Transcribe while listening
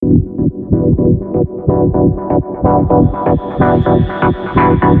Welcome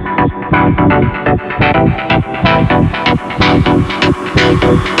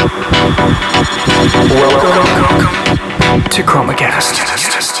to Chromacast.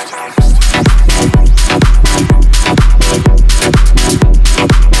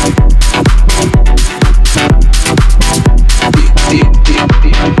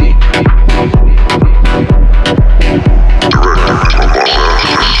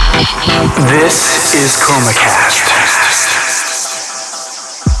 This is Chromacast.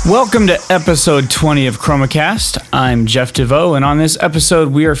 Welcome to episode 20 of Chromacast. I'm Jeff DeVoe, and on this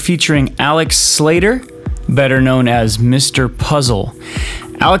episode we are featuring Alex Slater, better known as Mr. PUZL.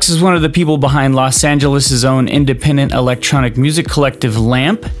 Alex is one of the people behind Los Angeles' own independent electronic music collective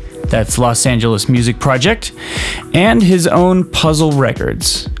LAMP, that's Los Angeles Music Project, and his own PUZL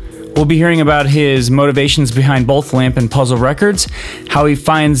Records. We'll be hearing about his motivations behind both LAMP and PUZL Records, how he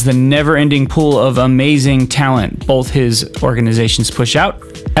finds the never-ending pool of amazing talent both his organizations push out,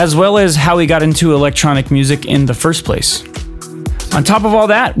 as well as how he got into electronic music in the first place. On top of all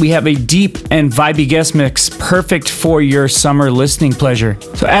that, we have a deep and vibey guest mix perfect for your summer listening pleasure.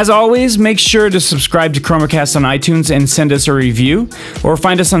 So as always, make sure to subscribe to Chromacast on iTunes and send us a review, or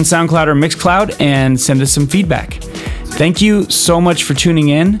find us on SoundCloud or Mixcloud and send us some feedback. Thank you so much for tuning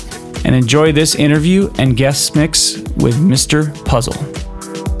in, and enjoy this interview and guest mix with Mr. PUZL.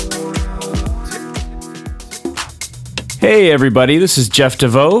 Hey everybody, this is Jeff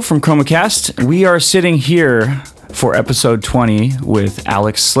DeVoe from Chromacast. We are sitting here for episode 20 with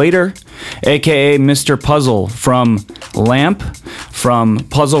Alex Slater, aka Mr. PUZL, from LAMP, from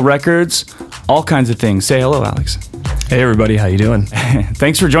PUZL Records, all kinds of things. Say hello, Alex. Hey everybody, how you doing?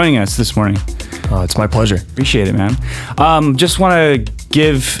 Thanks for joining us this morning. It's my pleasure. Appreciate it, man. Just want to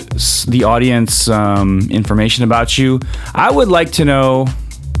give the audience information about you. I would like to know,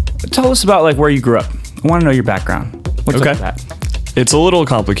 tell us about like where you grew up. I want to know your background. What's up with that? It's a little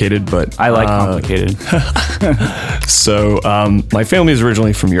complicated, but I like complicated. So my family is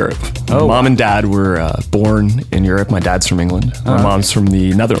originally from Europe. Mom and dad were born in Europe. My dad's from England. My mom's from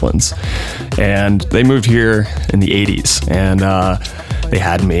the Netherlands. And they moved here in the 80s. And they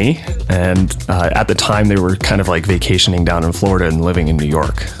had me. And at the time, they were kind of like vacationing down in Florida and living in New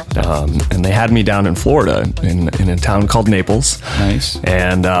York. And they had me down in Florida in a town called Naples. Nice.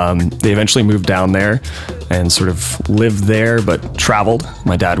 And they eventually moved down there and sort of lived there, but traveled.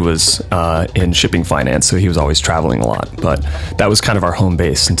 My dad was in shipping finance, so he was always traveling a lot. But that was kind of our home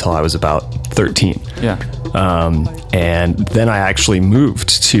base until I was about 13. Yeah. And then I actually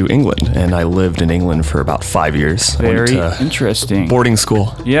moved to England, and I lived in England for about 5 years. Very interesting. Boarding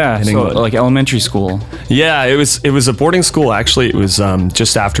school. Yeah, in so England. like elementary school. Yeah, it was a boarding school. Actually, it was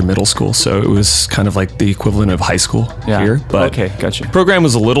just after middle school, so it was kind of like the equivalent of high school here. But okay, gotcha. Program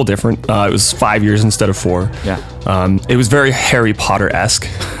was a little different. It was 5 years instead of 4. Yeah. It was very Harry Potter-esque.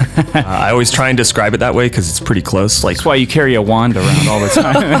 I always try and describe it that way because it's pretty close. Like, that's why you carry a wand around all the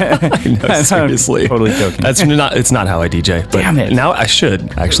time. I know, seriously. Totally joking. It's not how I DJ. But damn it. Now I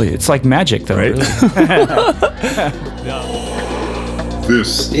should, actually. It's like magic, though, right? Really.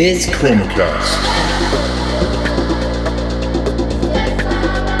 This is Chromacast.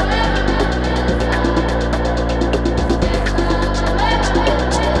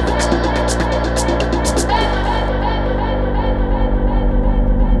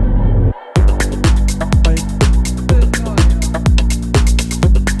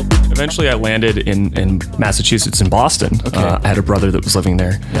 Eventually, I landed in Massachusetts, in Boston. Okay. I had a brother that was living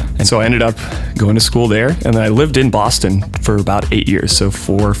there. Yeah. And so I ended up going to school there. And then I lived in Boston for about 8 years. So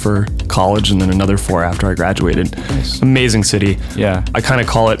 4 for college and then another 4 after I graduated. Nice. Amazing city. Yeah. I kind of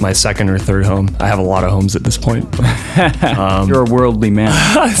call it my second or third home. I have a lot of homes at this point. You're a worldly man.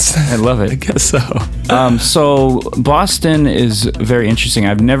 I love it. I guess so. So Boston is very interesting.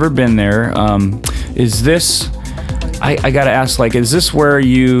 I've never been there. Is this... I gotta ask, like, is this where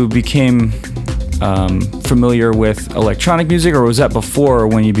you became familiar with electronic music, or was that before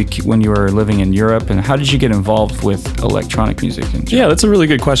when you were living in Europe? And how did you get involved with electronic music? Yeah, that's a really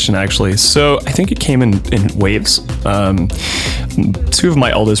good question, actually. So I think it came in waves. 2 of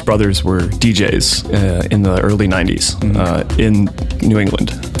my eldest brothers were DJs in the early 90s in New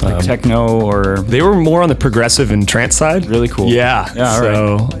England. Like techno, or they were more on the progressive and trance side. Really cool. Yeah. All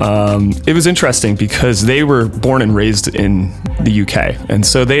right. It was interesting because they were born and raised in the UK, and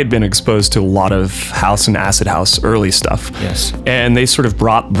so they had been exposed to a lot of house and acid house early stuff. Yes. And they sort of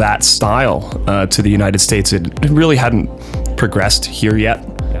brought that style to the United States. It really hadn't progressed here yet.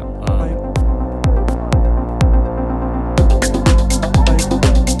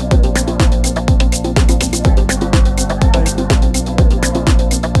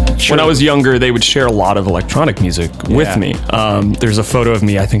 when I was younger, they would share a lot of electronic music with me. There's a photo of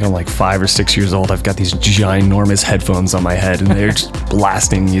me, I think I'm like 5 or 6 years old. I've got these ginormous headphones on my head and they're just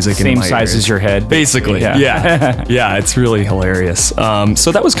blasting music in my Same size ears. as your head. Basically, yeah. It's really hilarious.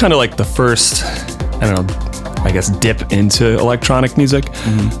 So that was kind of like the first, I don't know, I guess dip into electronic music.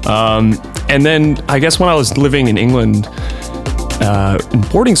 And then I guess when I was living in England, in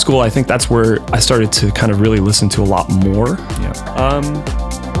boarding school, I think that's where I started to kind of really listen to a lot more.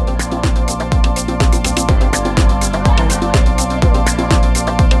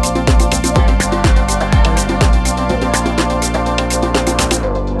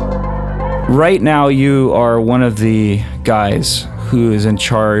 Right now, you are one of the guys who is in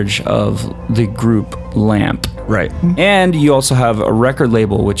charge of the group Lamp. Right. And you also have a record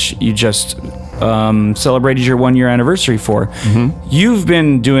label, which you just celebrated your 1-year anniversary for. You've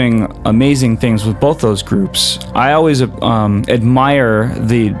been doing amazing things with both those groups. I always admire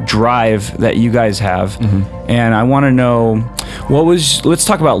the drive that you guys have. And I want to know, let's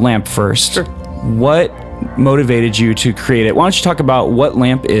talk about Lamp first. Sure. What motivated you to create it? Why don't you talk about what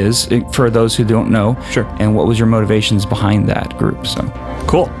Lamp is for those who don't know? Sure. And what was your motivations behind that group? So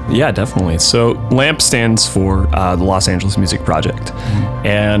cool. Yeah, definitely. So LAMP stands for the Los Angeles Music Project.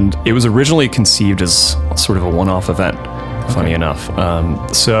 And it was originally conceived as sort of a one-off event, funny enough.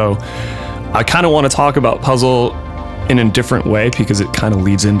 So I kind of want to talk about PUZL in a different way because it kind of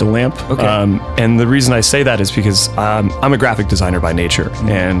leads into LAMP. And the reason I say that is because I'm a graphic designer by nature.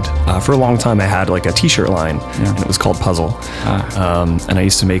 And for a long time I had like a t-shirt line and it was called PUZL. And I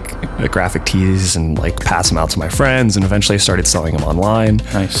used to make graphic tees and like pass them out to my friends, and eventually I started selling them online.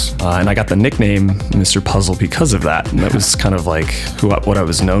 Nice. And I got the nickname Mr. Puzzle because of that. And that was kind of like what I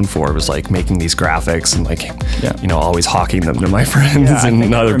was known for, was like making these graphics and like, you know, always hawking them to my friends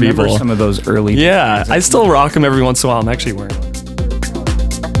and other people. Some of those early days. I still rock them every once in a while. I'm actually wearing one.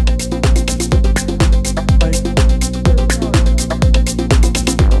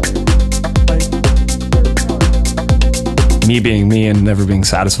 Me being me and never being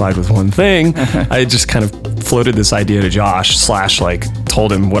satisfied with one thing, I just kind of floated this idea to Josh / like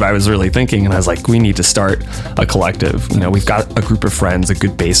told him what I was really thinking, and I was like, we need to start a collective. You know, we've got a group of friends, a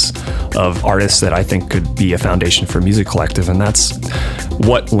good base of artists that I think could be a foundation for a music collective, and that's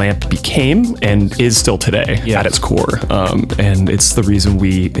what LAMP became and is still today at its core. And it's the reason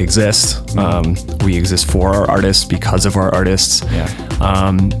we exist. We exist for our artists, because of our artists.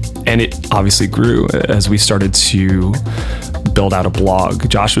 And it obviously grew as we started to build out a blog.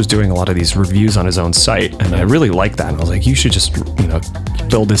 Josh was doing a lot of these reviews on his own site, and I really liked that. And I was like, you should just, you know,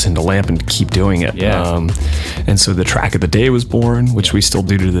 build this into LAMP and keep doing it. And so the track of the day was born, which we still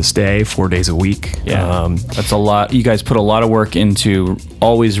do to this day, 4 days a week. That's a lot. You guys put a lot of work into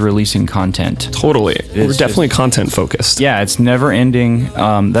always releasing content. Totally. We're definitely content focused. Yeah, it's never ending.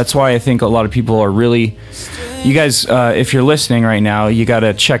 That's why I think a lot of people are really, you guys, if you're listening right now, you got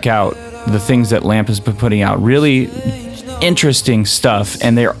to check out the things that LAMP has been putting out. Really interesting stuff,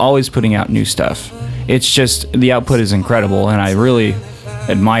 and they're always putting out new stuff. It's just, the output is incredible, and I really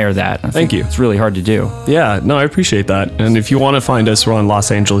admire that. Thank you. It's really hard to do. Yeah, no, I appreciate that. And if you want to find us, we're on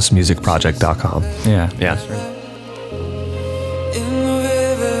losangelesmusicproject.com. Yeah. That's right. In the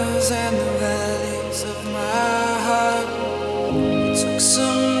rivers and the valleys of my heart, it took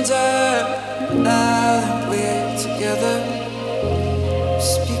some time. Now that we're together,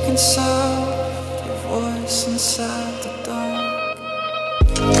 speaking soft, your voice inside the dark.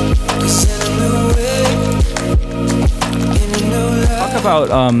 Talk about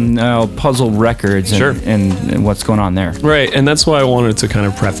PUZL Records and what's going on there. Right, and that's why I wanted to kind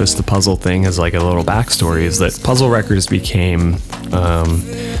of preface the PUZL thing as like a little backstory, is that PUZL Records became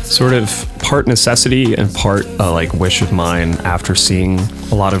sort of part necessity and part like wish of mine after seeing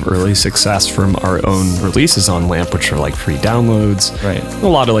a lot of early success from our own releases on LAMP, which are like free downloads. Right. A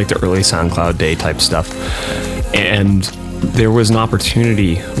lot of like the early SoundCloud Day type stuff. And there was an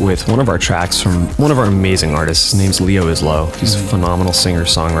opportunity with one of our tracks from one of our amazing artists. His name's Leo Islow. He's a phenomenal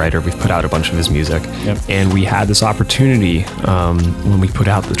singer-songwriter. We've put out a bunch of his music. And we had this opportunity when we put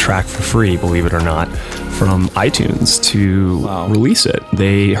out the track for free, believe it or not, from iTunes to release it.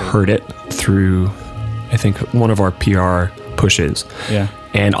 They heard it through, I think, one of our PR pushes.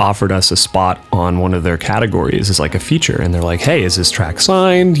 And offered us a spot on one of their categories as like a feature. And they're like, hey, is this track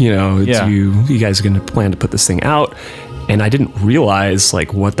signed? You know, you guys going to plan to put this thing out? And I didn't realize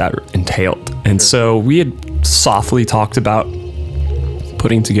like what that entailed. And so we had softly talked about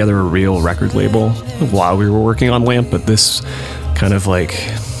putting together a real record label while we were working on LAMP, but this kind of like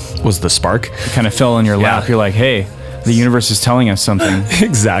was the spark. It kind of fell in your lap. You're like, hey, the universe is telling us something.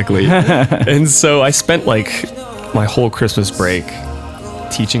 Exactly. And so I spent like my whole Christmas break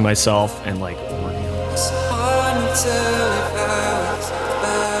teaching myself and like working on It's hard to tell if I was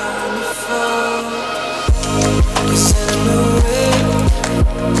bound to fall. 'Cause in a new way,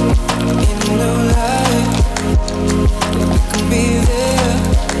 in a new light, we can be there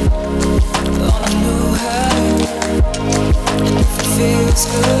on a new high, and if it feels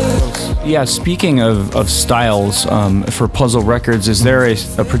good. Yeah, speaking of styles, for Puzzle Records, is there a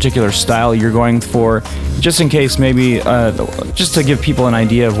particular style you're going for? Just in case, maybe, just to give people an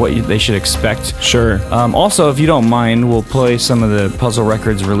idea of what they should expect. Sure. Also, if you don't mind, we'll play some of the Puzzle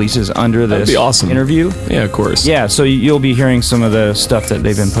Records releases under this be awesome. interview. Yeah, of course. Yeah, so you'll be hearing some of the stuff that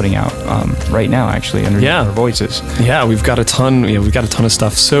they've been putting out right now, actually, under Yeah. their voices. Yeah, we've got a ton. We've got a ton of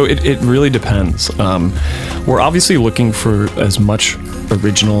stuff. So it really depends. We're obviously looking for as much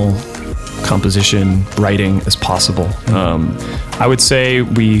original composition writing as possible. I would say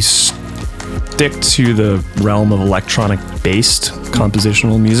we stick to the realm of electronic-based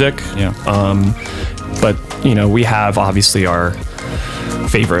compositional music. Yeah. But we have obviously our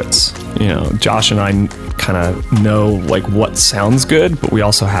favorites. Josh and I kind of know like what sounds good, but we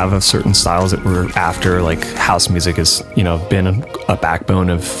also have a certain styles that we're after. Like house music has been a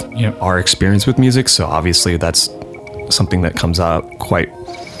backbone of our experience with music. So obviously that's something that comes up quite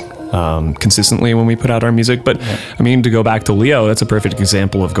consistently when we put out our music. But I mean, to go back to Leo, that's a perfect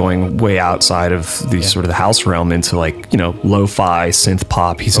example of going way outside of the sort of the house realm into like lo-fi synth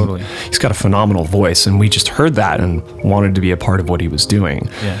pop. He's got a phenomenal voice, and we just heard that and wanted to be a part of what he was doing.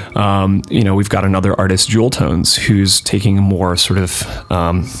 We've got another artist, Jewel Tones, who's taking a more sort of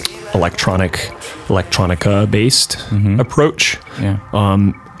electronica based approach.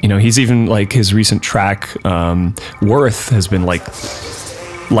 He's even like his recent track Worth has been like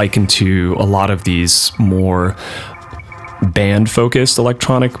likened to a lot of these more band-focused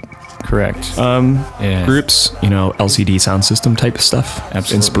electronic groups, LCD sound system type of stuff.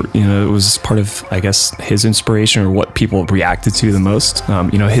 Absolutely. It was part of, I guess, his inspiration or what people reacted to the most.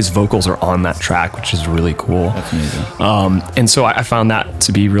 His vocals are on that track, which is really cool. That's amazing. And so I found that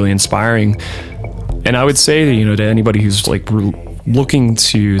to be really inspiring. And I would say, to anybody who's like looking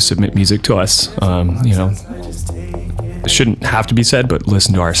to submit music to us, it shouldn't have to be said, but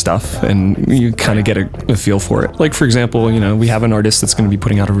listen to our stuff and you kind of get a feel for it. Like, for example, we have an artist that's going to be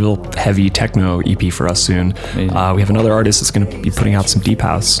putting out a real heavy techno EP for us soon. We have another artist that's going to be putting out some deep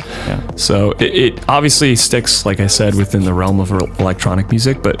house. So it obviously sticks, like I said, within the realm of electronic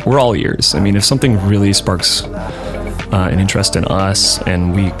music, but we're all ears. I mean, if something really sparks an interest in us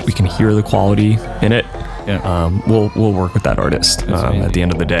and we can hear the quality in it, we'll work with that artist at the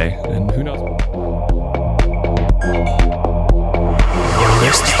end of the day. And who knows?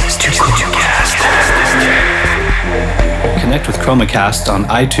 Connect with Chromacast on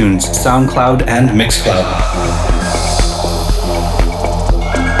iTunes, SoundCloud, and Mixcloud.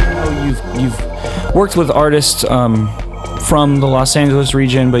 You've worked with artists from the Los Angeles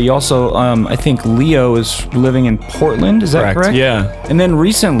region, but you also, I think Leo is living in Portland. Is that correct? Yeah. And then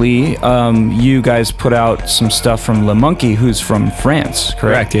recently, you guys put out some stuff from Le Monkey, who's from France,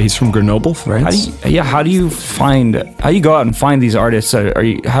 correct? Yeah, he's from Grenoble, France. How do you go out and find these artists?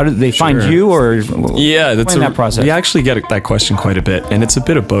 How do they find you, or that's that process? We actually get that question quite a bit, and it's a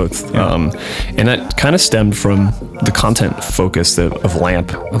bit of both. And that kind of stemmed from the content focus of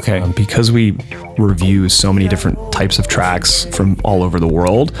LAMP. Okay. Because we review so many different types of tracks from all over the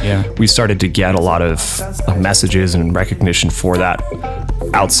world, we started to get a lot of messages and recognition for that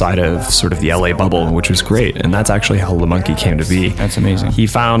outside of sort of the LA bubble, which was great. And that's actually how Le Monkey came to be. That's amazing. He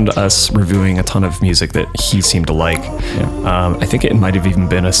found us reviewing a ton of music that he seemed to like. I think it might have even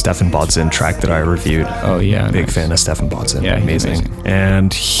been a Stefan Bodzin track that I reviewed. Oh yeah, big fan of Stefan Bodzin. Yeah, amazing.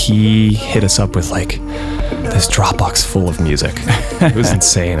 And he hit us up with like this Dropbox full of music. It was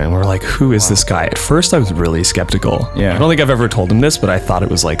insane. And we're like, who is this guy? At first I was really skeptical. I don't think I've ever told him this, but I thought it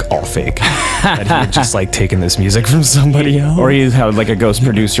was like all fake. That he had just like taken this music from somebody else. Or he had like a ghost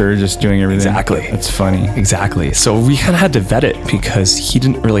producer just doing everything. Exactly. That's funny. Exactly. So we kind of had to vet it because he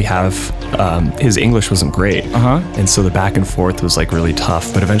didn't really have, his English wasn't great. And so the back and forth was like really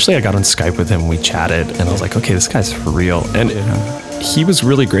tough. But eventually I got on Skype with him, we chatted, and I was like, okay, this guy's for real. And he was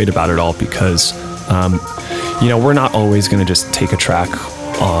really great about it all because, we're not always going to just take a track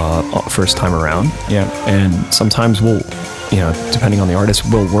first time around. And sometimes we'll, depending on the artist,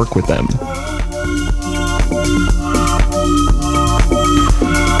 we'll work with them.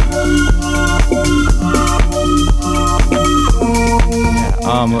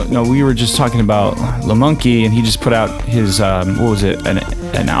 No, we were just talking about La Monkey, and he just put out his what was it?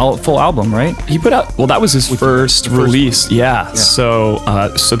 Full album, right? He put out, well, that was his first release. Yeah. So,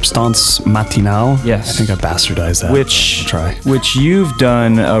 Substance Matinale. Yes. I think I bastardized that. Which you've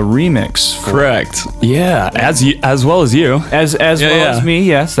done a remix for. Correct. Yeah. As well as you. As well as me.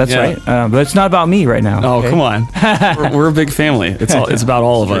 Yes, that's right. But it's not about me right now. Oh, okay? come on. we're a big family. It's about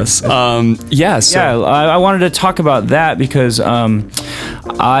all of us. I wanted to talk about that because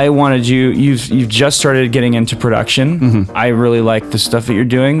I wanted you've just started getting into production. Mm-hmm. I really like the stuff that you're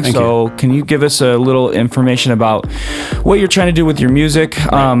doing. Thank you. Can you give us a little information about what you're trying to do with your music,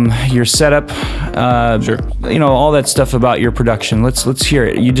 your setup, Sure. All that stuff about your production. Let's hear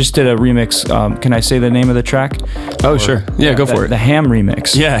it. You just did a remix. Can I say the name of the track? Oh, sure. Yeah, go for it. The Ham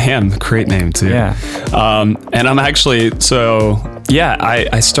remix. Yeah, Ham. Great name too. Yeah. And I'm actually,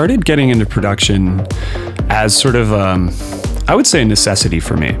 I started getting into production as sort of, I would say a necessity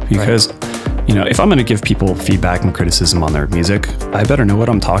for me because, if I'm going to give people feedback and criticism on their music, I better know what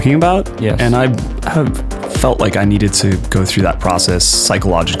I'm talking about. Yes. And I have felt like I needed to go through that process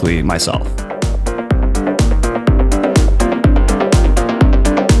psychologically myself.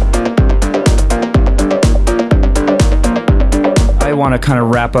 I want to kind of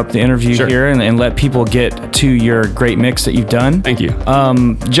wrap up the interview here and let people get to your great mix that you've done. Thank you.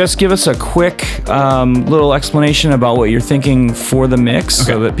 Just give us a quick little explanation about what you're thinking for the mix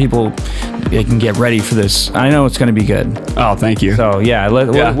so that they can get ready for this. I know it's going to be good. Oh, thank you. So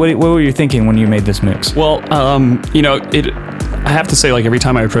what were you thinking when you made this mix? Well, I have to say, like, every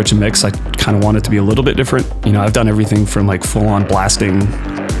time I approach a mix, I kind of want it to be a little bit different. I've done everything from like full on blasting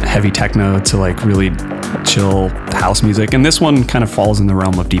heavy techno to like really chill house music, and this one kind of falls in the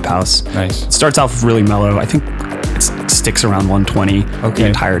realm of deep house. Nice. It starts off really mellow. I think it sticks around 120 the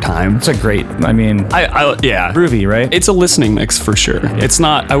entire time. It's a great, groovy, right? It's a listening mix for sure. Yeah. It's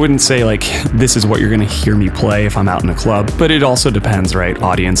not, I wouldn't say like this is what you're going to hear me play if I'm out in a club, but it also depends, right?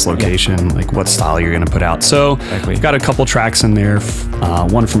 Audience, location, like what style you're going to put out. So I've got a couple tracks in there,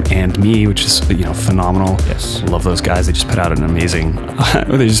 one from And Me, which is phenomenal. Yes, love those guys. They just put out an amazing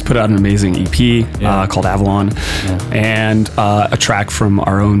EP called Avalon, and a track from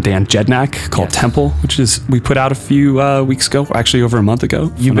our own Dan Jednak called Temple, which is we put out a few weeks ago, actually over a month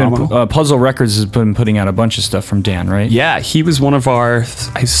ago. You've been PUZL Records has been putting out a bunch of stuff from Dan, right? Yeah, he was one of our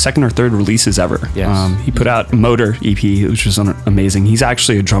second or third releases ever. Yes. He put out Motor EP, which was amazing. He's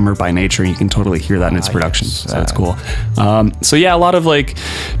actually a drummer by nature, and you can totally hear that in his production. Yes. So that's cool. A lot of like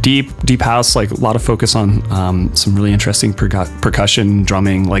deep house, like a lot of focus on some really interesting percussion,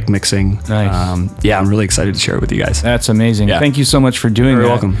 drumming, like mixing. Nice. I'm really excited to share it with you guys. That's amazing. Yeah. Thank you so much for doing that. You're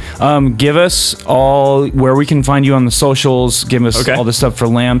welcome. Give us all where we can find you on the socials. Give us all the stuff for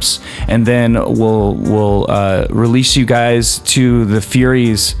Lamps, and then we'll release you guys to the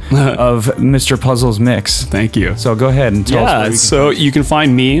furies of Mr. Puzzle's mix. Thank you. So go ahead and tell us. You can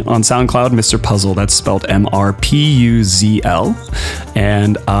find me on SoundCloud, Mr. Puzzle. That's spelled MRPUZL.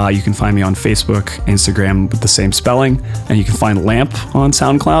 And you can find me on Facebook, Instagram with the same spelling. And you can find Lamp on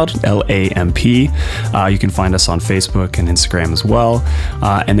SoundCloud, LAMP. You can find us on Facebook and Instagram as well.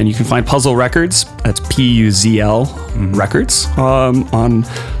 And then you can find PUZL Records. That's PUZL Records on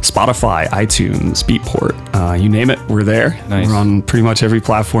Spotify, iTunes, Beatport. You name it, we're there. Nice. We're on pretty much every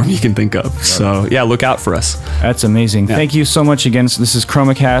platform you can think of. So look out for us. That's amazing. Yeah. Thank you so much again. So this is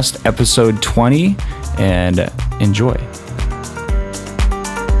Chromacast episode 20, and enjoy.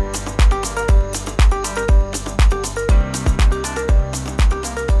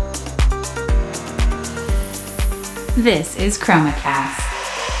 This is Chromacast.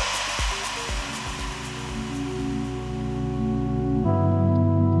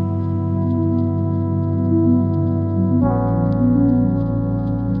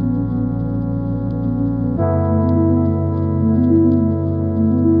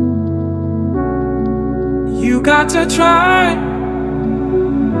 You got to try,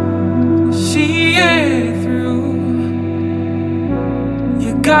 see it through.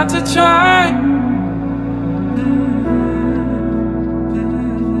 You got to try.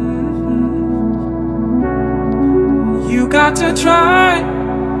 You got to try,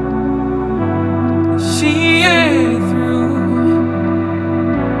 see it through.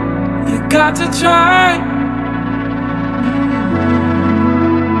 You got to try.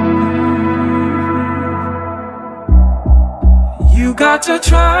 You got to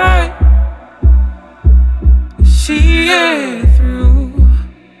try, see it through.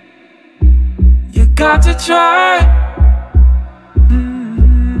 You got to try.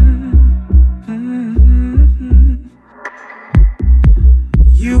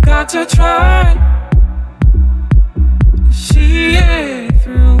 You got to try, see it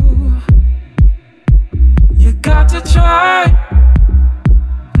through.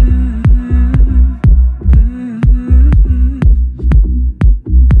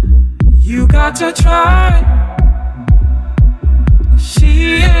 to try.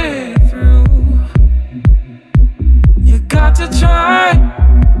 See it through. You got to try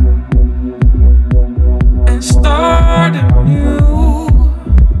and start anew.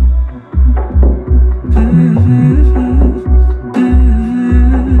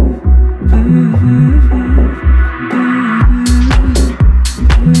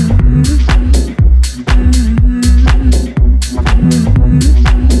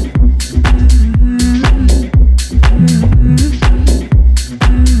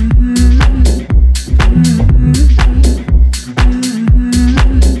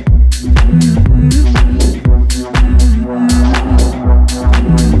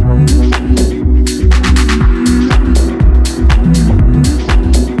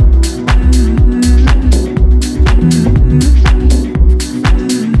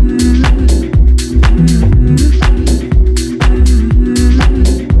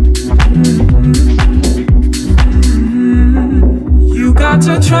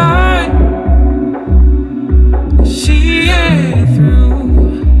 To try, see it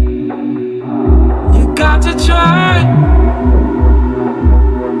through. You got to try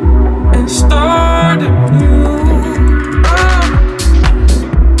and start anew.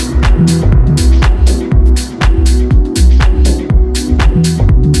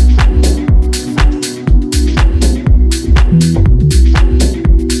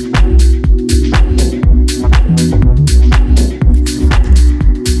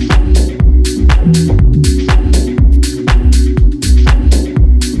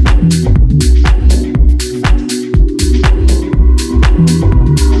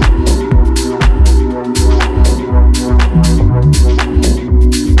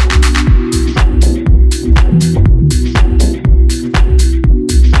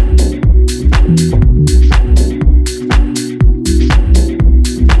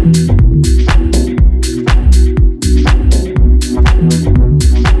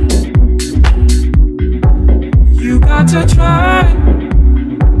 To try,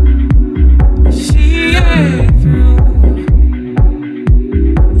 see it through.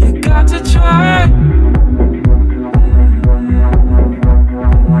 You got to try.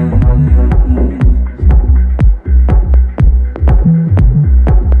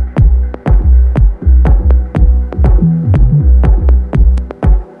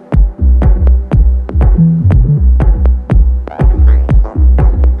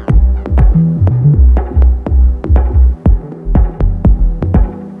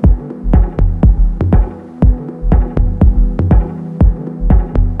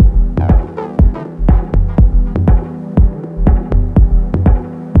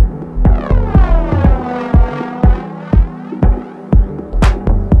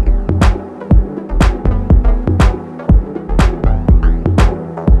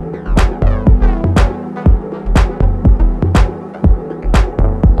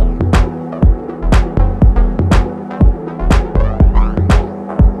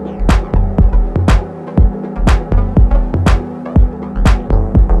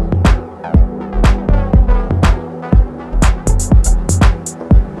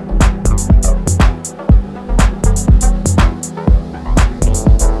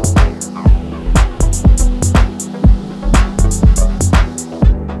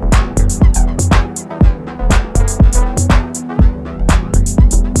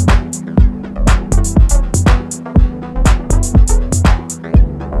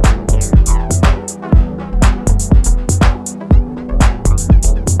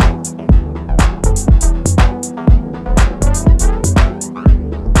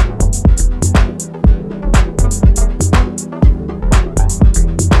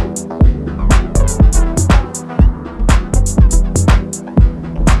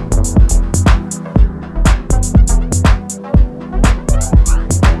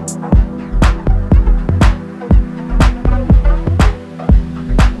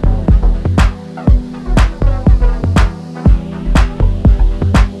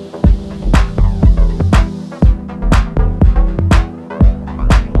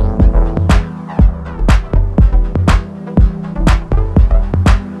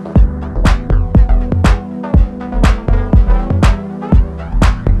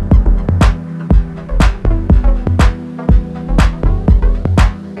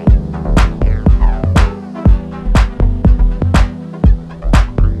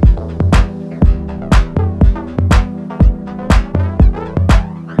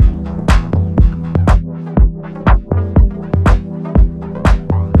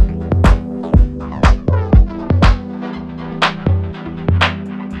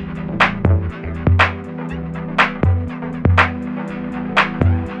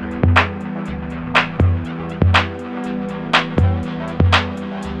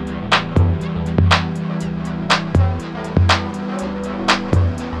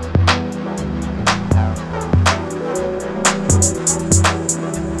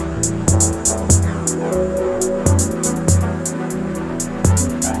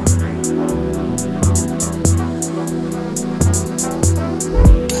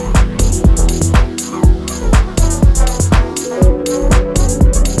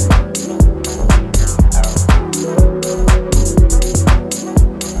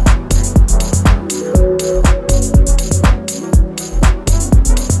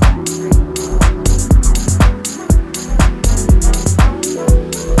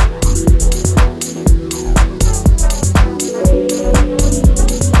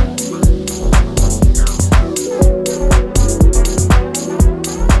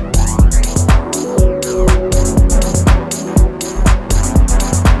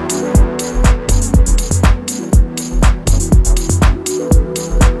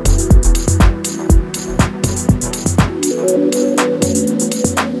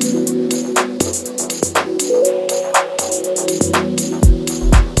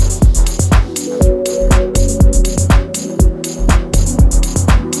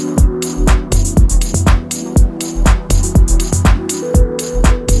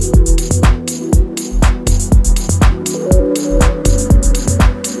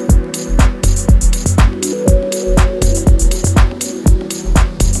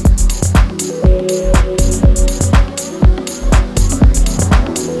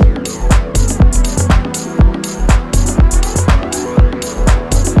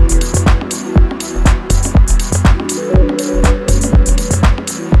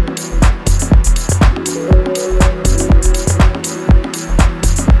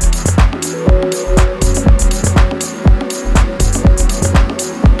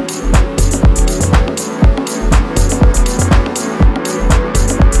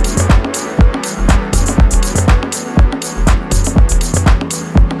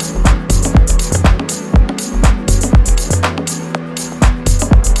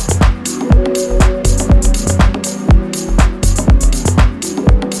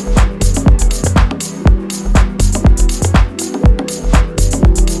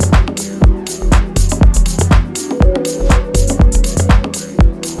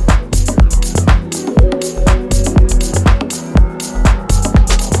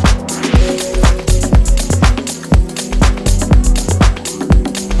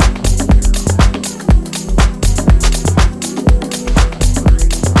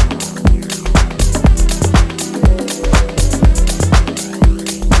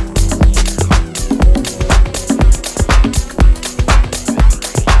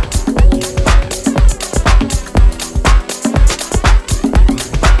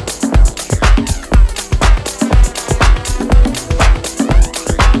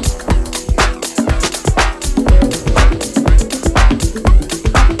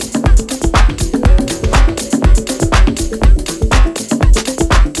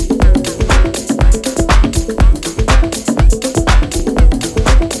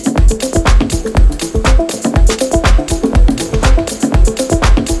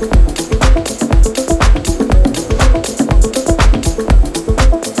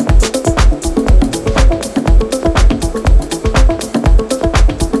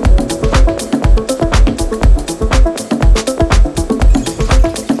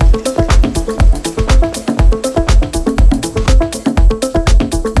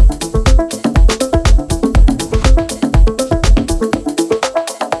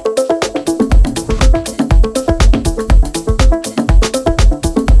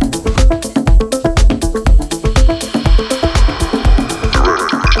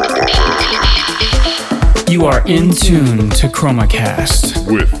 in tune to Chromacast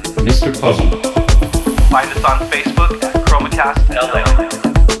with Mr. Puzzle. Find us on Facebook at Chromacast LA.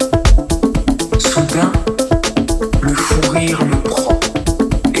 Soudain, le fou rire le prend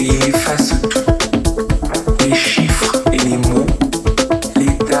et il efface tout. Les chiffres et les mots,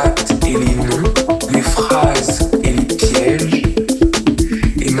 les dates et les noms, les phrases et les pièges.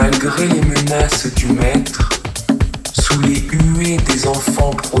 Et malgré les menaces du maître, sous les huées des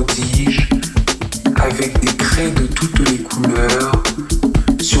enfants prodiges, avec des traits de toutes les couleurs,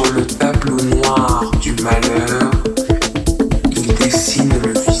 sur le tableau noir du malheur, il dessine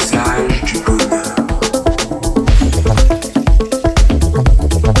le visage du bonheur.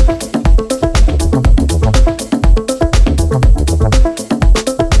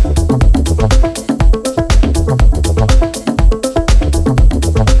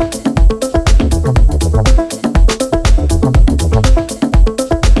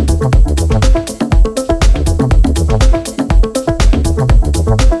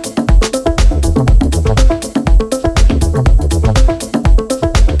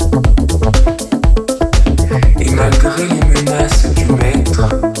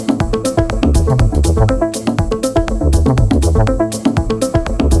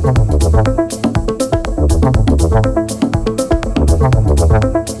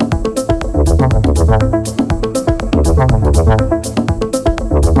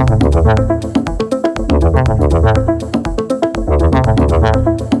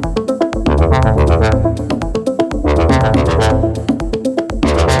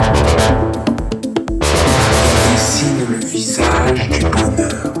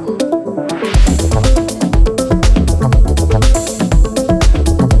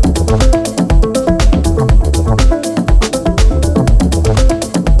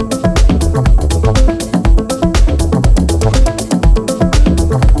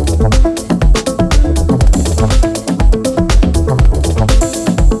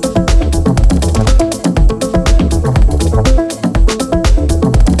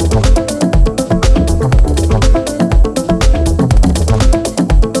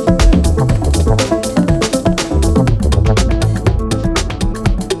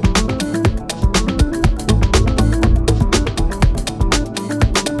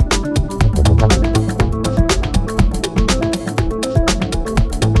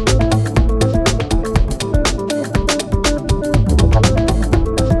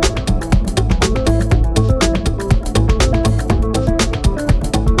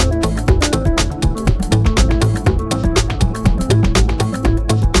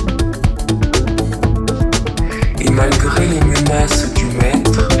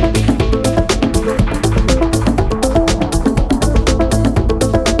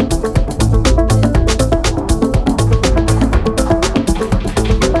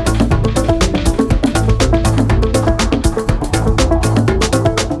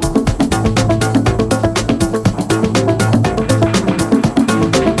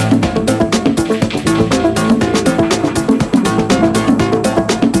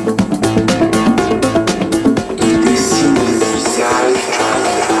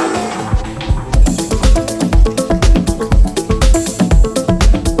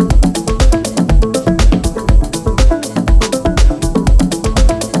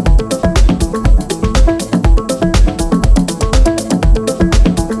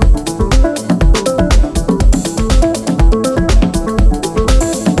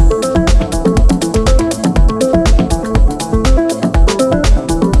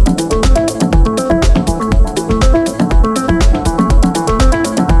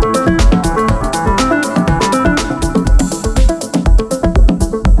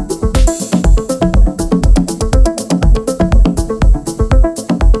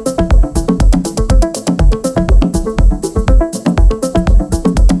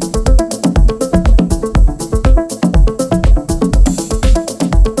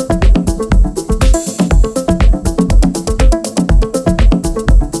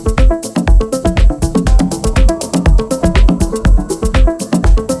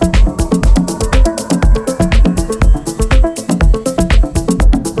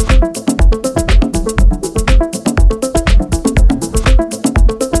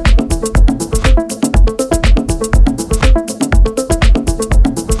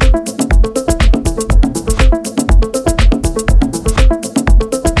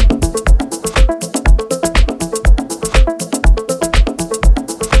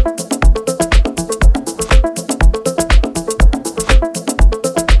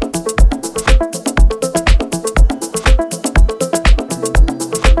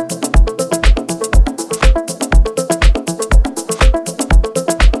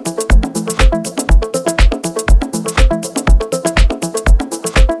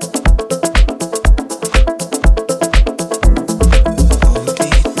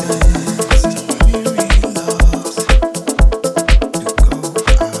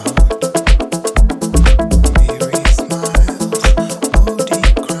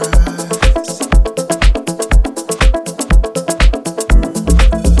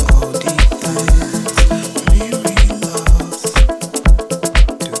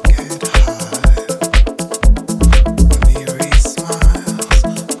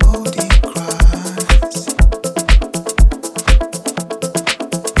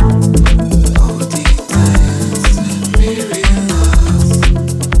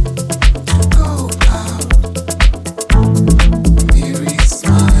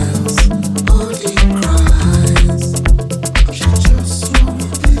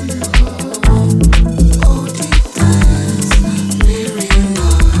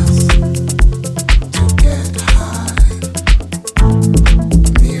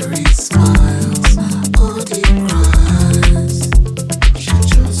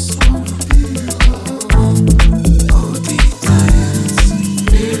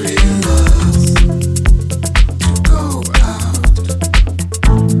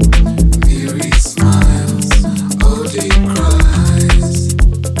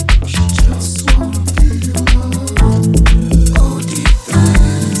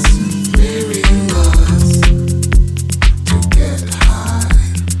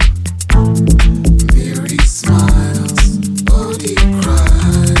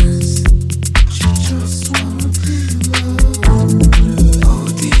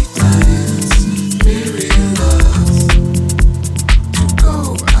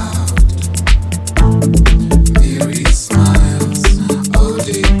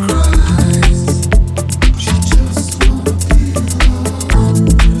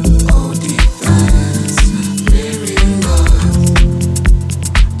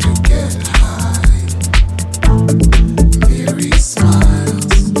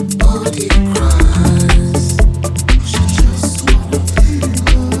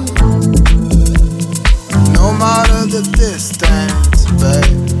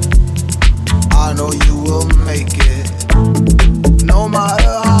 babe. I know you will make it, no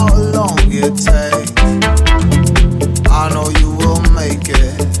matter how long it takes. I know you will make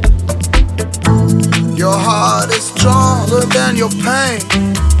it. Your heart is stronger than your pain.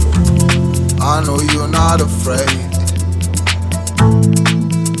 I know you're not afraid.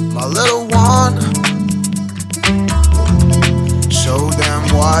 My little one, show them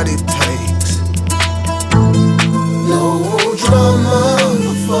what it takes. No drama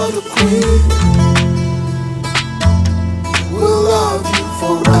for the queen. We'll love you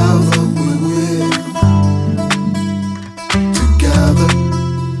forever, we will. Together,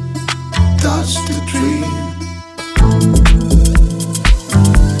 touch the dream.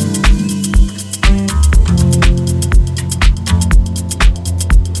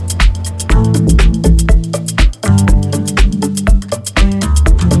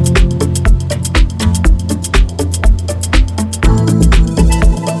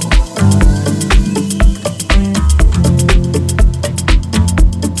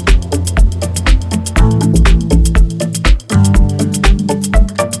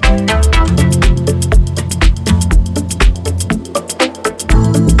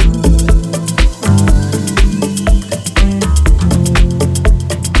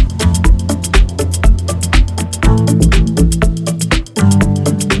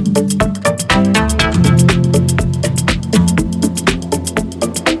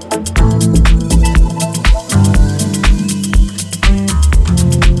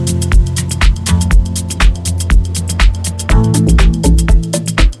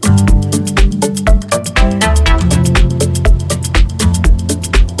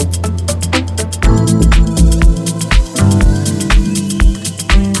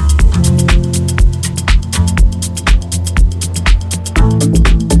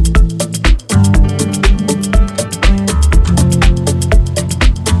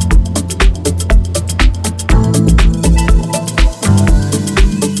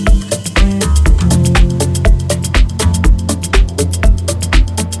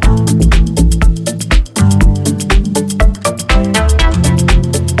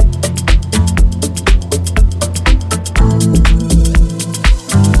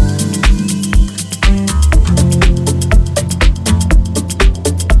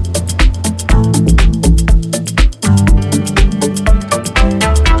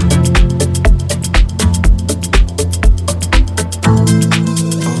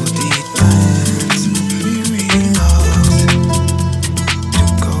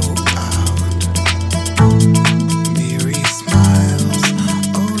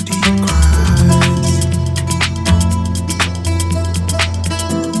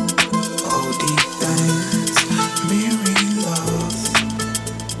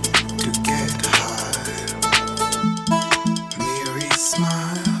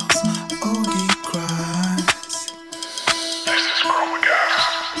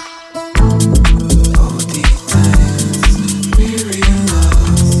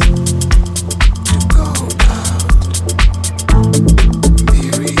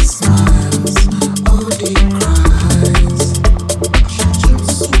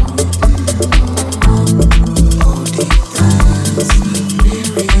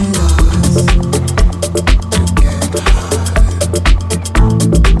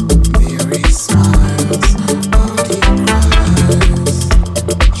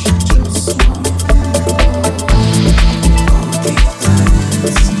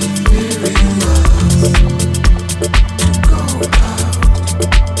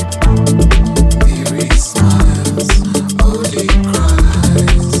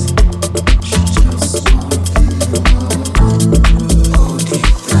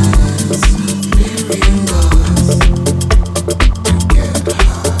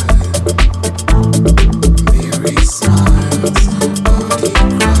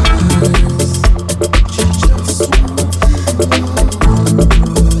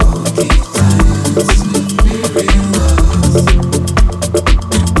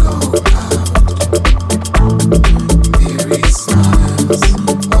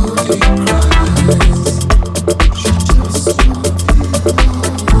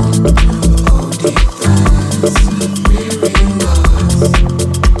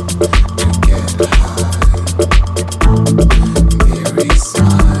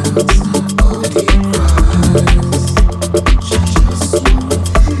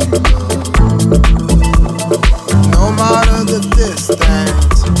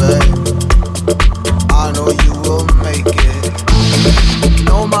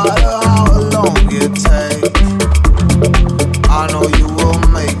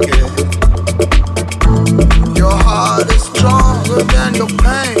 understand your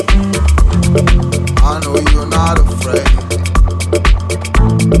pain. I know you're not afraid.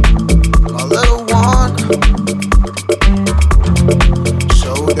 My little one,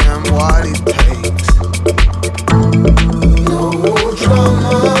 show them what it takes. No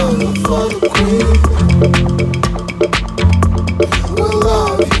drama for the queen. We'll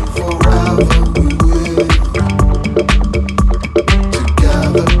love you forever, we will.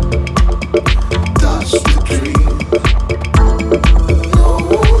 Together, touch the dream. No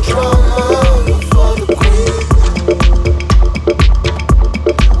drama for the queen.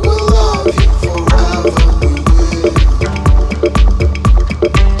 We'll love you forever, we will.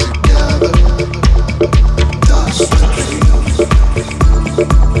 Together, touch the dream.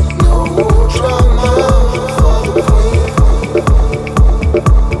 No drama for the queen.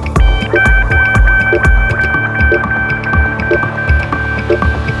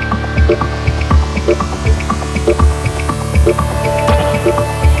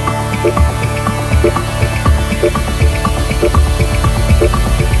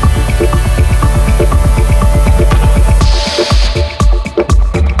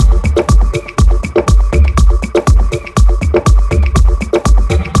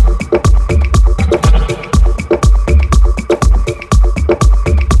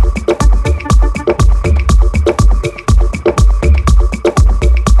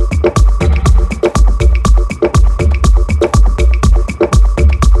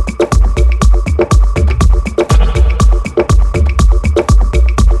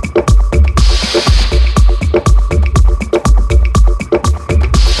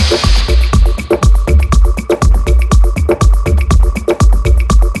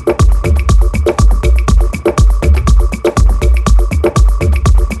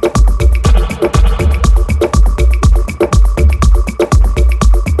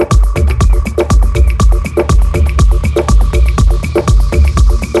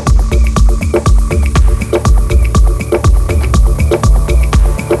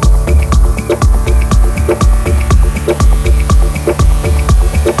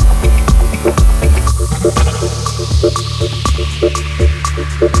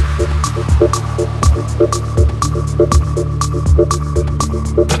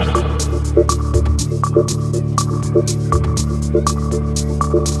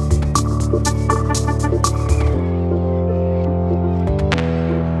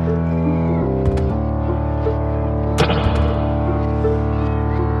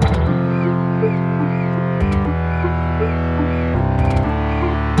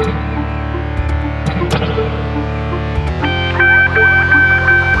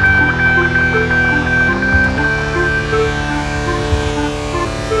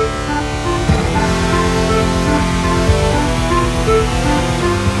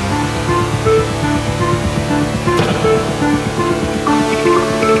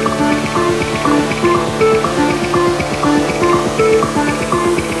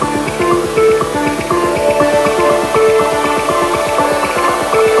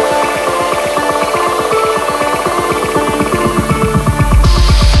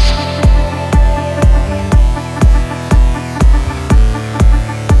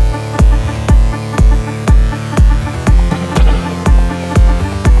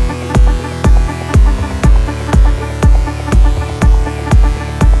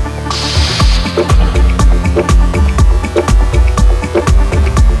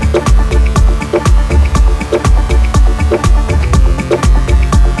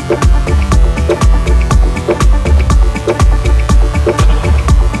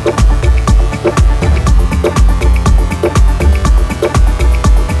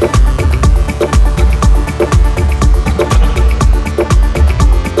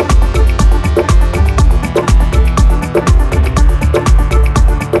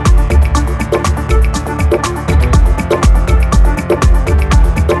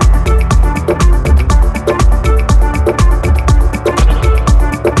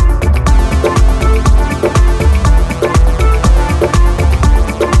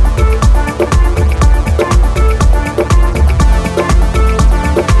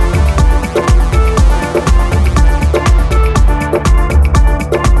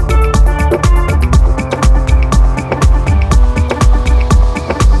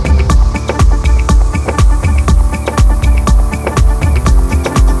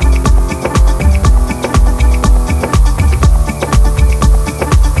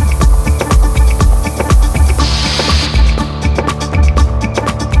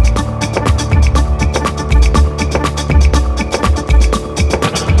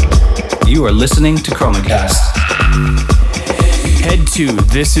 You are listening to Chromacast. Head to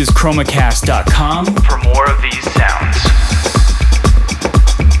thisischromacast.com for more of these sounds.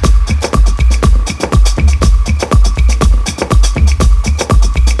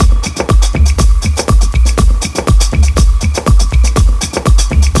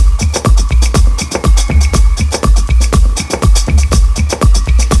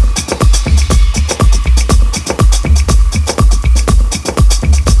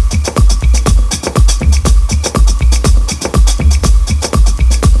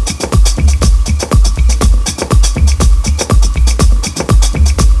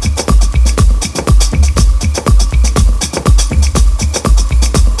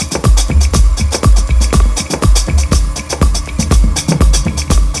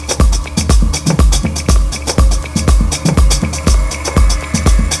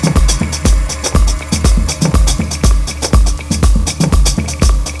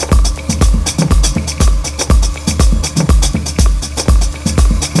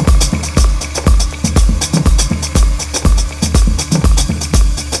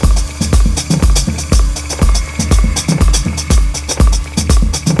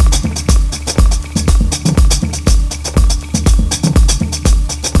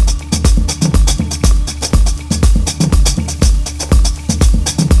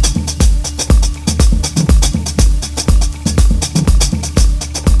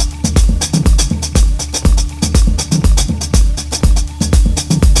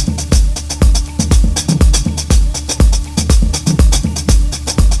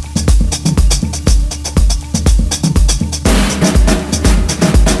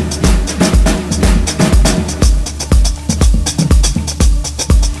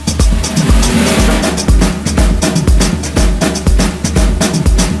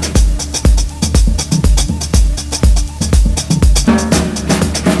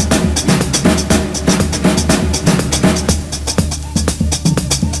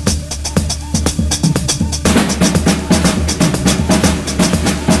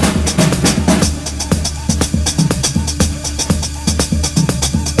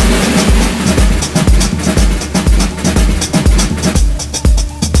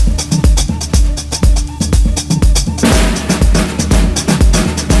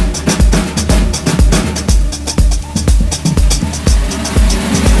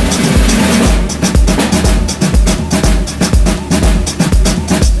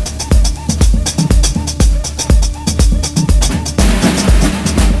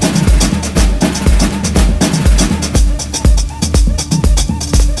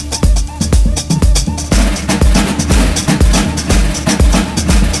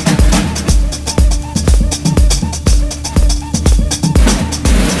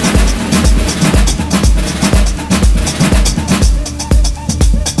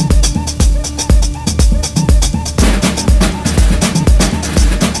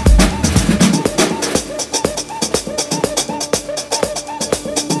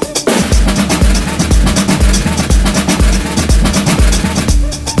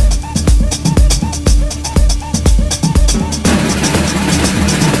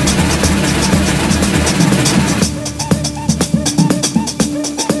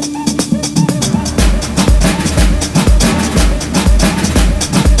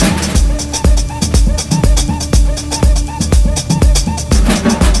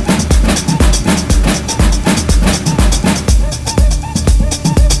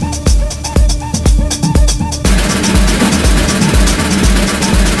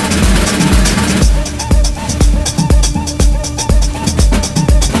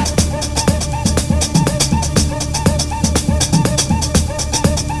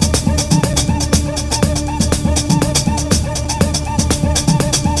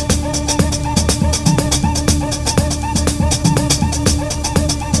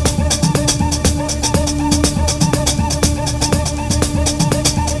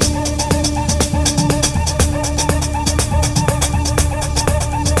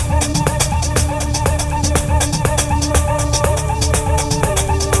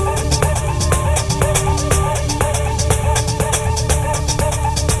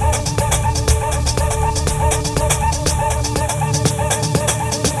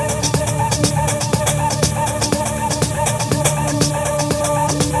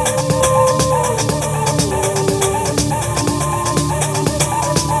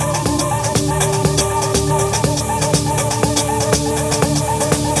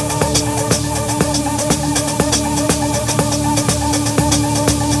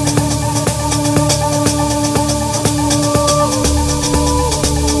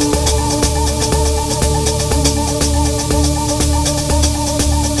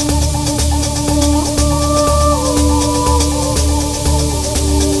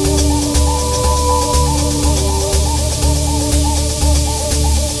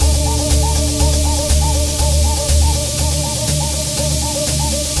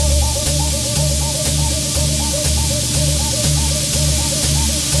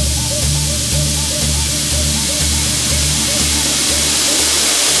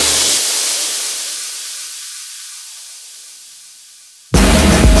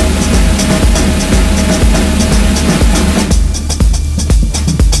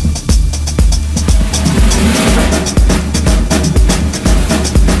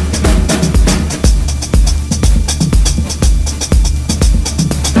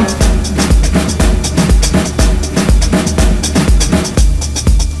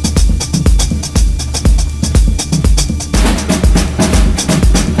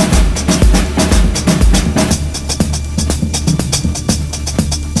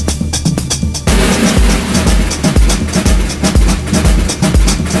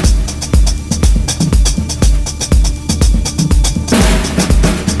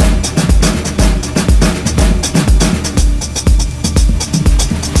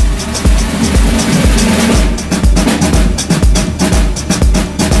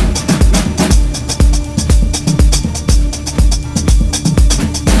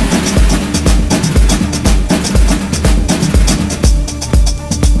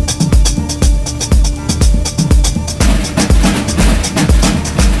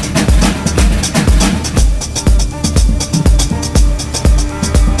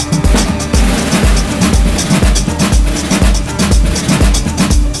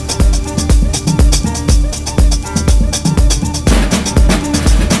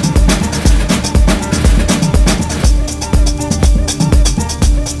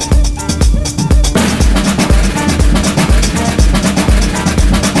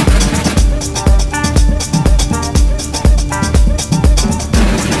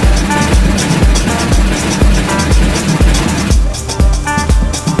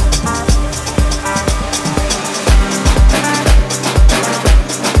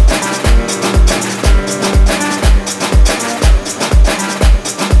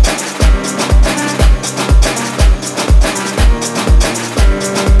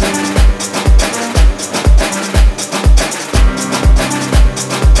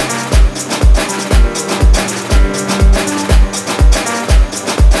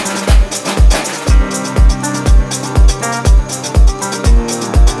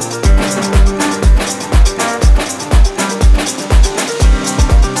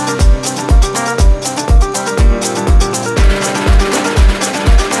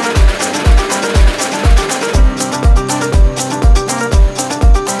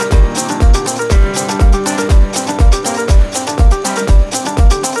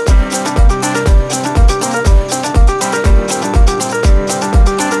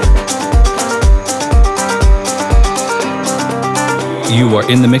 You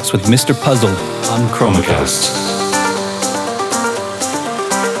are in the mix with Mr. Puzzle on Chromacast.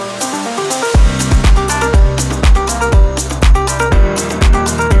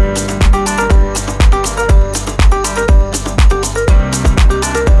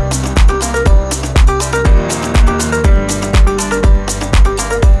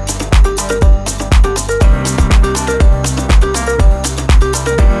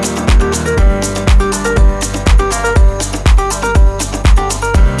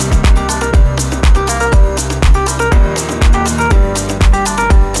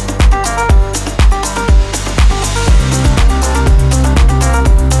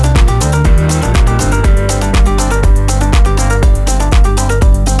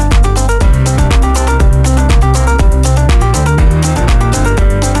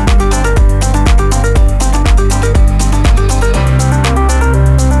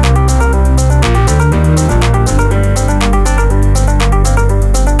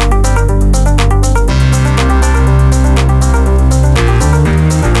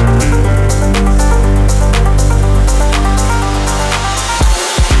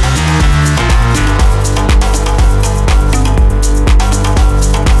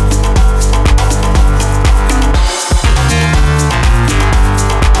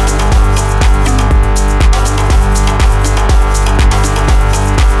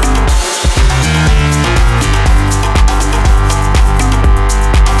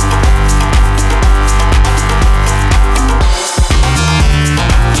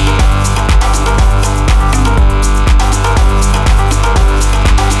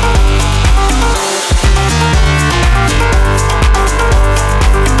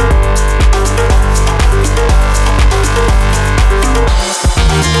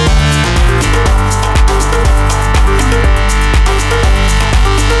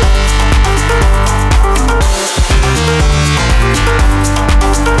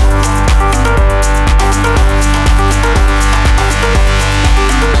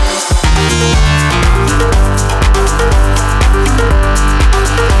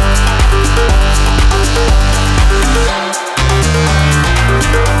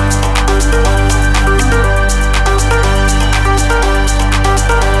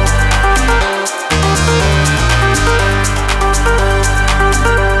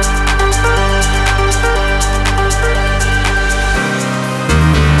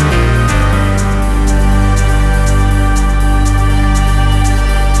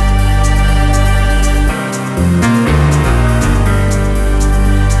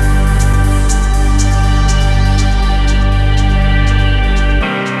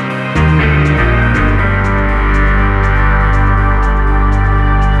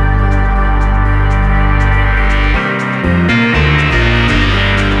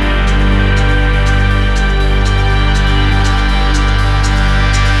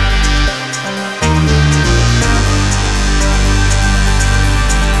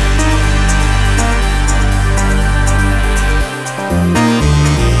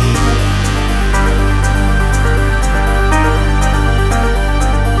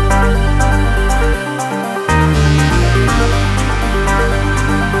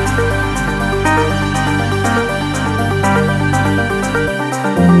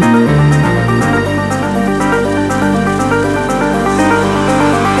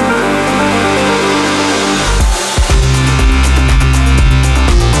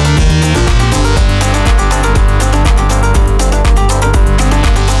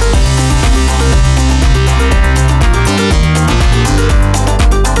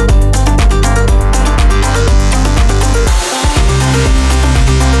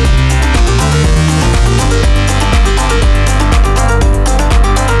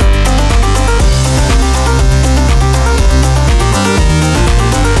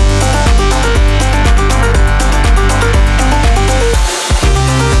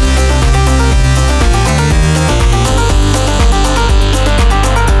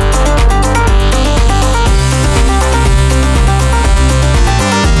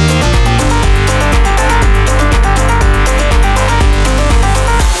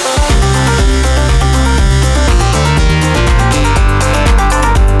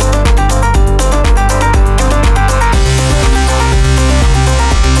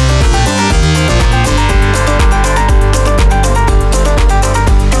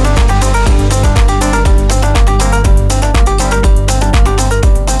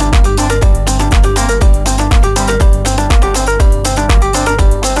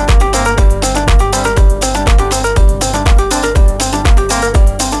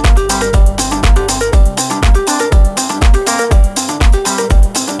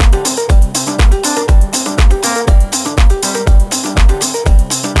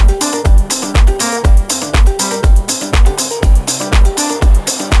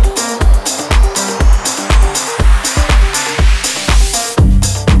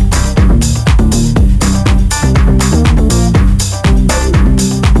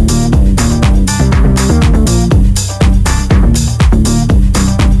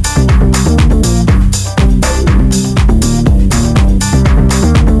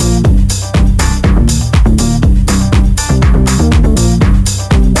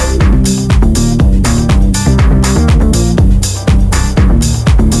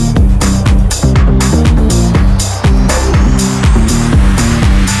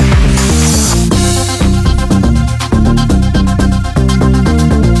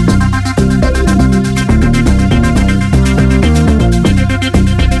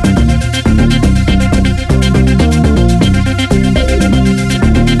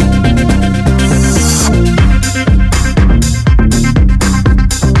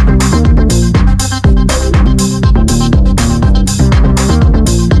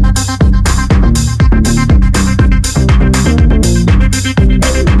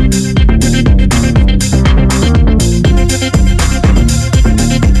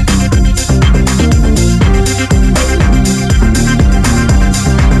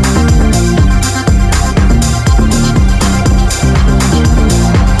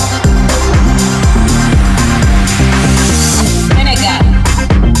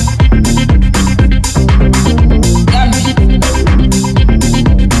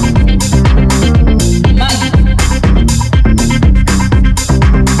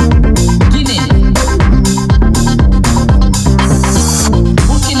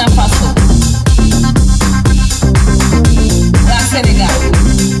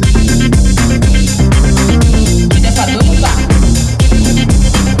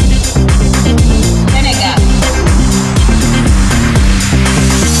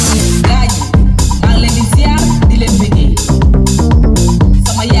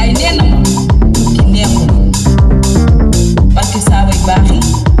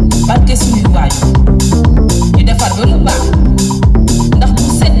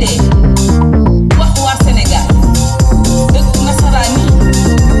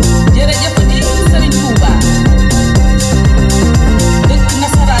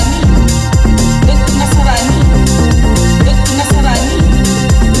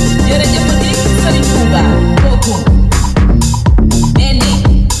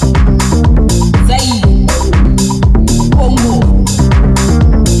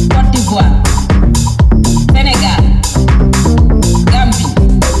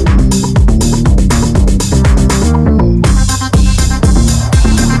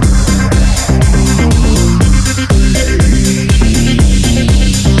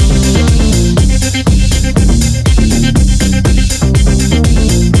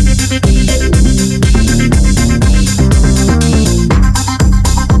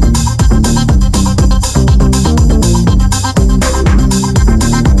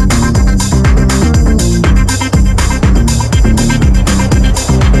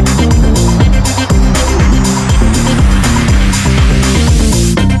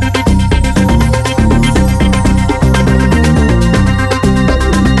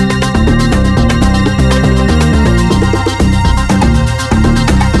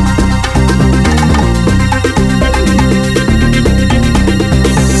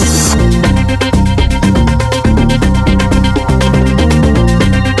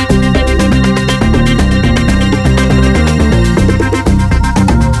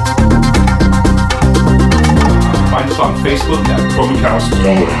 Facebook at Chromacast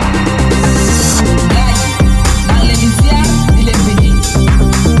LA.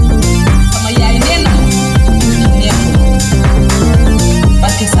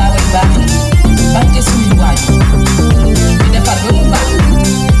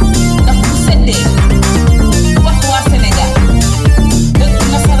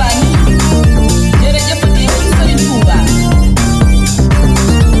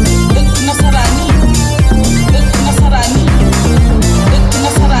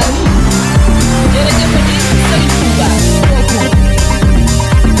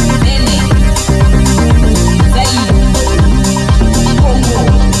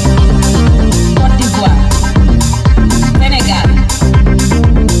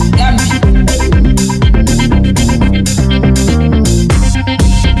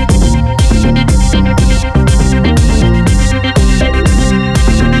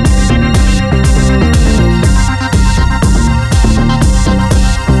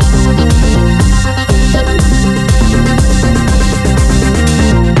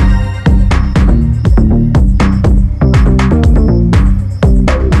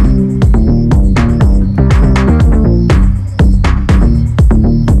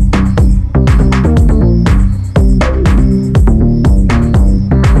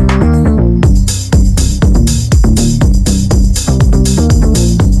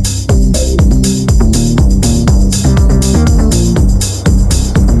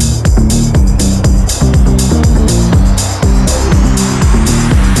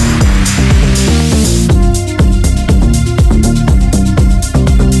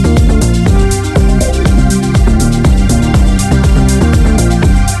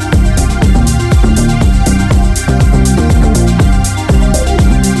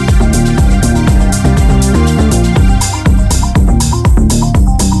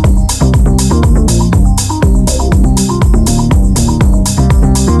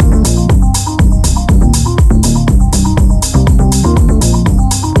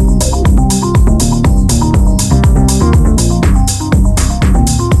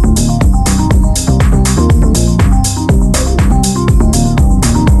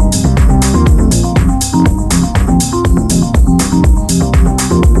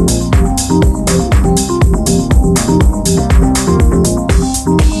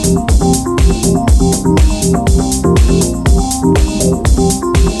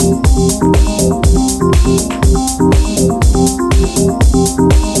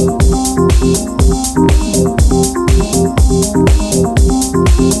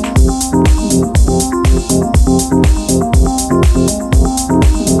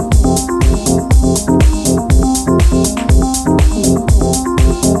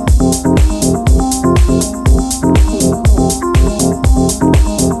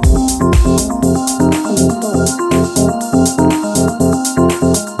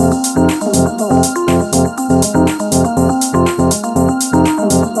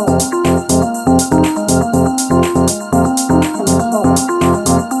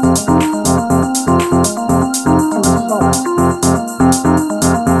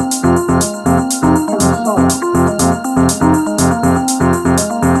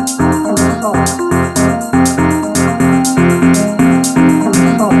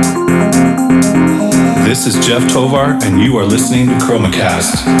 This is Jeff Tovar, and you are listening to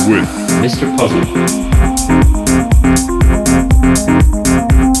Chromacast with Mr. Puzzle.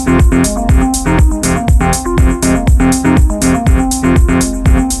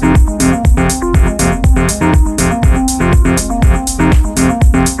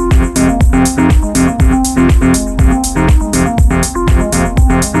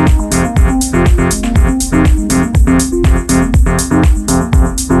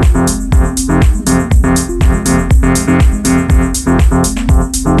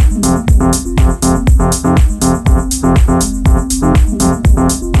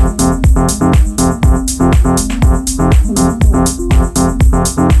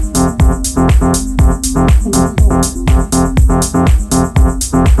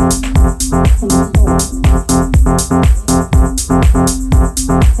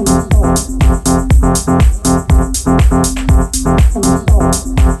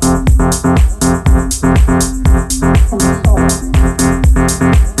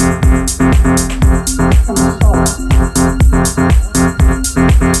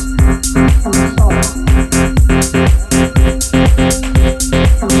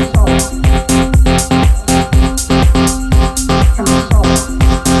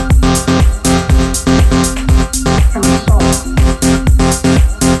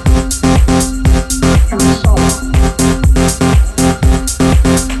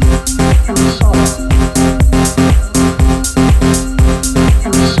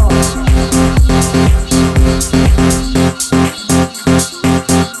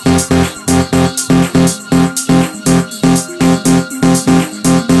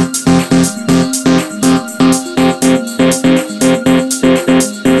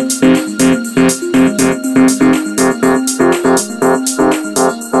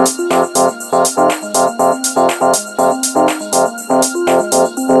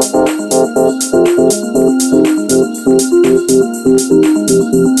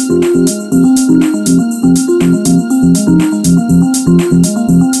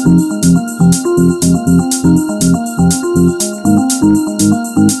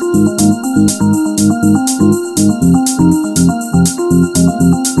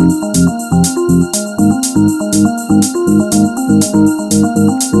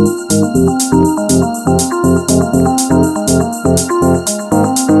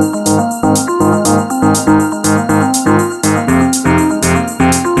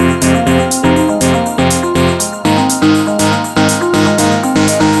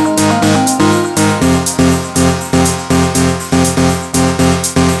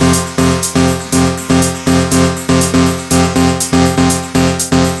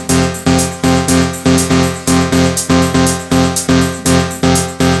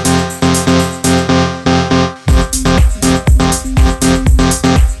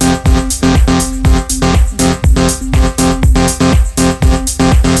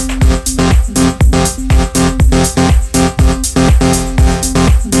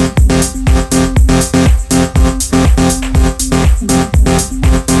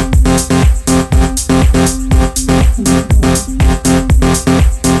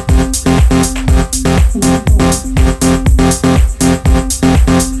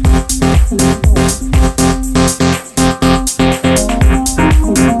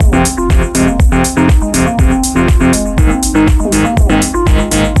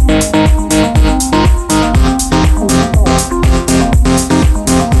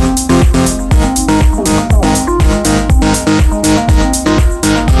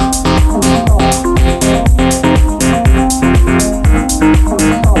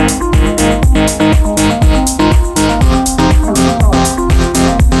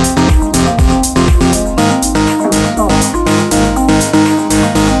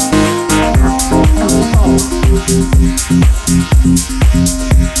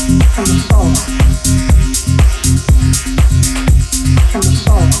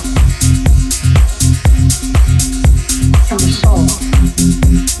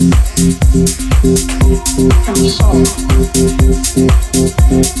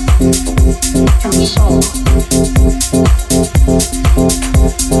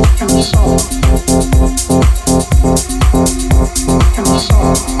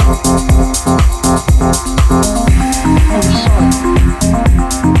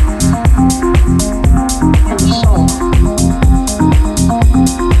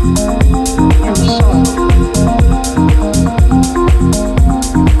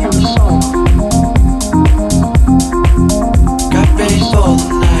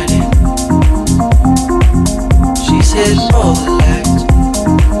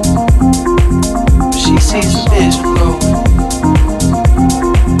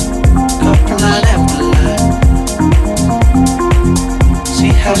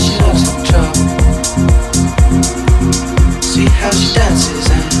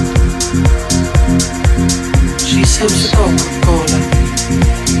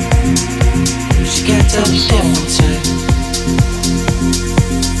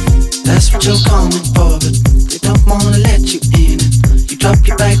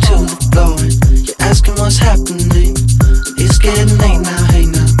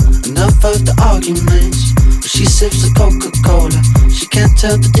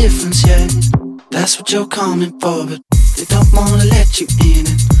 You're coming for, but they don't wanna let you in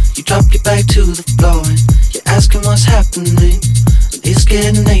it. You drop your back to the floor and you're asking what's happening. It's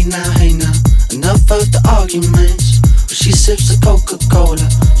getting late now, hey now. Enough of the arguments. But she sips the Coca-Cola.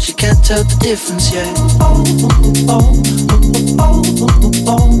 She can't tell the difference yet.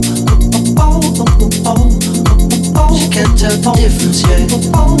 She can't tell the difference yet.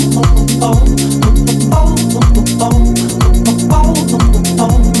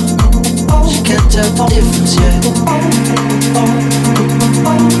 She can't tell the difference yet.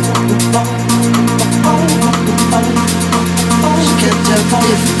 She can't tell the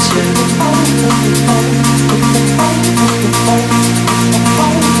difference yet.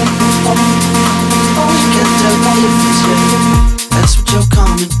 She can't tell the difference yet. That's what you're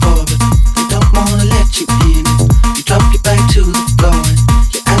coming for, but they don't wanna let you in it. You drop your back to the floor and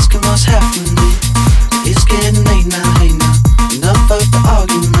you're asking what's happening. It's getting late now, hey now. Enough of the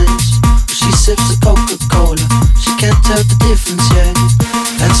arguments. She sips the Coca-Cola. She can't tell the difference yet.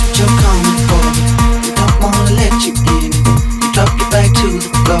 That's what you're coming for, but they don't wanna let you in it. You drop your back to the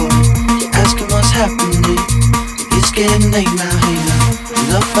floor. You're asking what's happening. It's getting late now, hey now.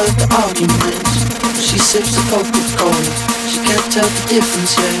 Enough of the arguments. She sips the Coca-Cola. She can't tell the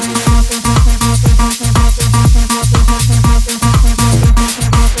difference yet.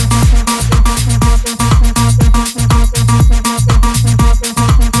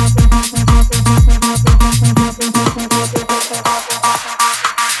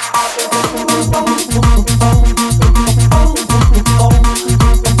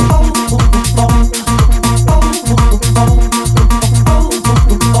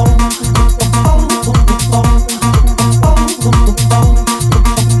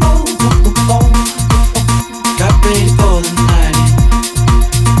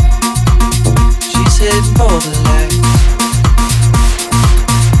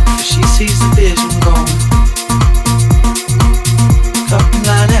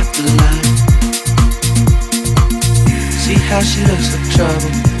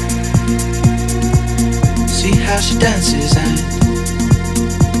 trouble. See how she dances and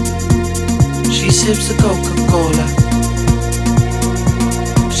she sips the Coca-Cola.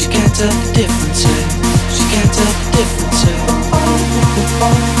 She can't tell the difference, yeah. She can't tell the difference, yeah.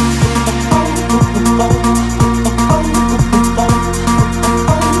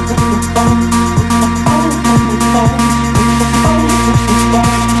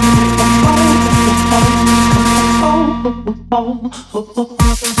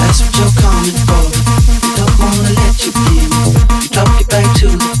 That's what you're coming for. You don't wanna let you in. You drop your back to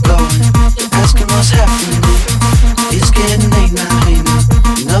the floor and you're asking what's happening. It's getting late now, hey now.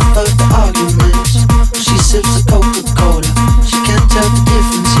 Enough of the arguments. She sips the Coca-Cola. She can't tell the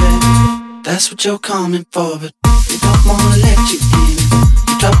difference yet. That's what you're coming for, but you don't wanna let you in.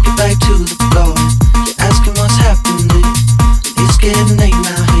 You drop your back to the floor and you're asking what's happening. It's getting late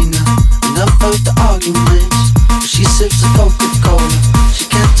now, hey now. Enough of the arguments. She sips the Coca-Cola. She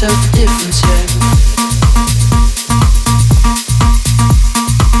can't tell the difference yet.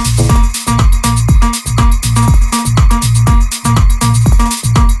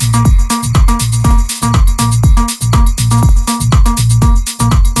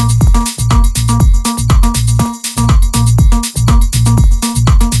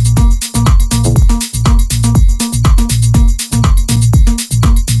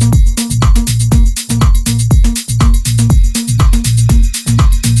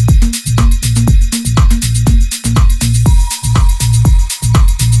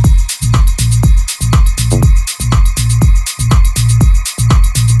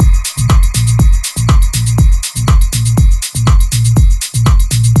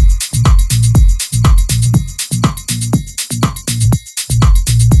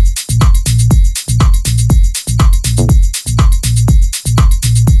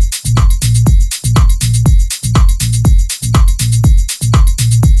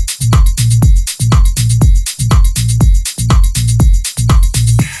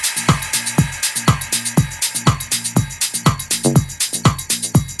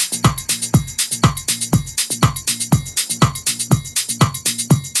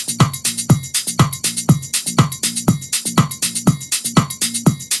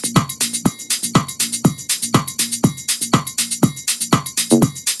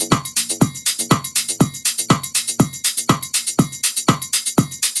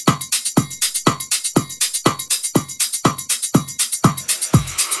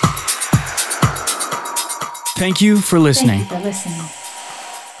 Thank you for listening.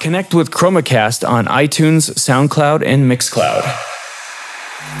 Connect with Chromacast on iTunes, SoundCloud, and Mixcloud.